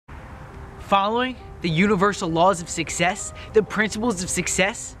Following the universal laws of success, the principles of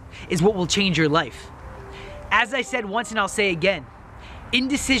success, is what will change your life. As I said once and I'll say again,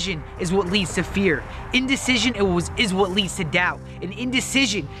 indecision is what leads to fear. Indecision is what leads to doubt. And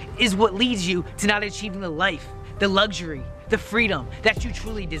indecision is what leads you to not achieving the life, the luxury, the freedom that you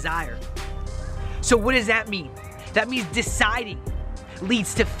truly desire. So what does that mean? That means deciding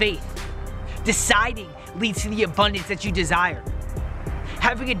leads to faith. Deciding leads to the abundance that you desire.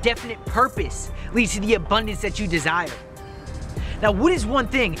 Having a definite purpose leads to the abundance that you desire. Now, what is one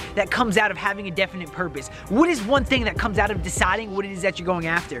thing that comes out of having a definite purpose? What is one thing that comes out of deciding what it is that you're going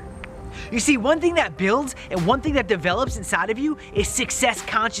after? You see, one thing that builds and one thing that develops inside of you is success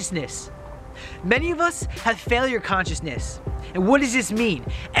consciousness. Many of us have failure consciousness. And what does this mean?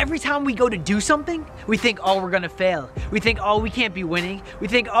 Every time we go to do something, we think, oh, we're gonna fail. We think, oh, we can't be winning. We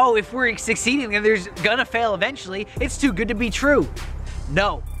think, oh, if we're succeeding, then there's gonna fail eventually. It's too good to be true.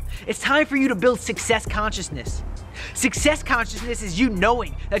 No, it's time for you to build success consciousness. Success consciousness is you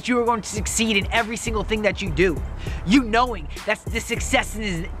knowing that you are going to succeed in every single thing that you do. You knowing that the success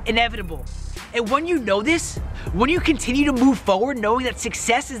is inevitable. And when you know this, when you continue to move forward knowing that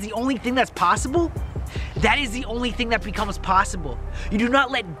success is the only thing that's possible, that is the only thing that becomes possible. You do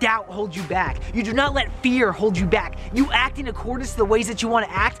not let doubt hold you back. You do not let fear hold you back. You act in accordance to the ways that you want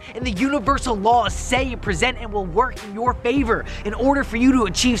to act, and the universal laws say and present and will work in your favor in order for you to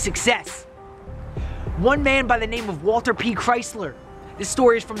achieve success. One man by the name of Walter P. Chrysler. This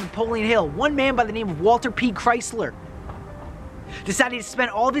story is from Napoleon Hill. One man by the name of Walter P. Chrysler decided to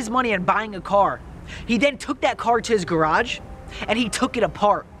spend all of his money on buying a car. He then took that car to his garage and he took it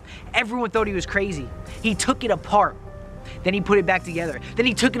apart. Everyone thought he was crazy. He took it apart. Then he put it back together. Then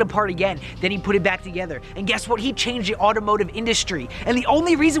he took it apart again. Then he put it back together. And guess what? He changed the automotive industry. And the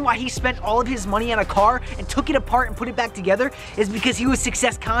only reason why he spent all of his money on a car and took it apart and put it back together is because he was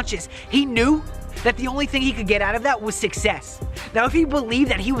success conscious. He knew that the only thing he could get out of that was success. Now, if he believed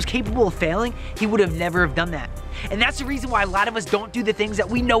that he was capable of failing, he would have never have done that. And that's the reason why a lot of us don't do the things that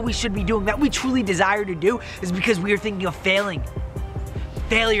we know we should be doing, that we truly desire to do, is because we are thinking of failing.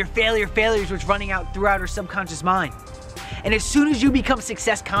 Failure, failure, failure is what's running out throughout our subconscious mind. And as soon as you become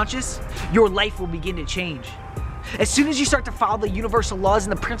success conscious, your life will begin to change. As soon as you start to follow the universal laws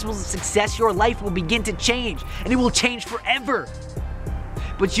and the principles of success, your life will begin to change, and it will change forever.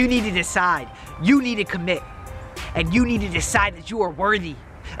 But you need to decide, you need to commit, and you need to decide that you are worthy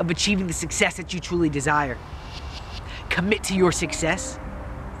of achieving the success that you truly desire. Commit to your success,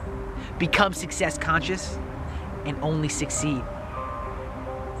 become success conscious, and only succeed.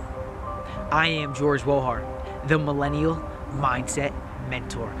 I am George Wohar, the Millennial Mindset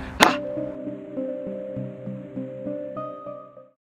Mentor.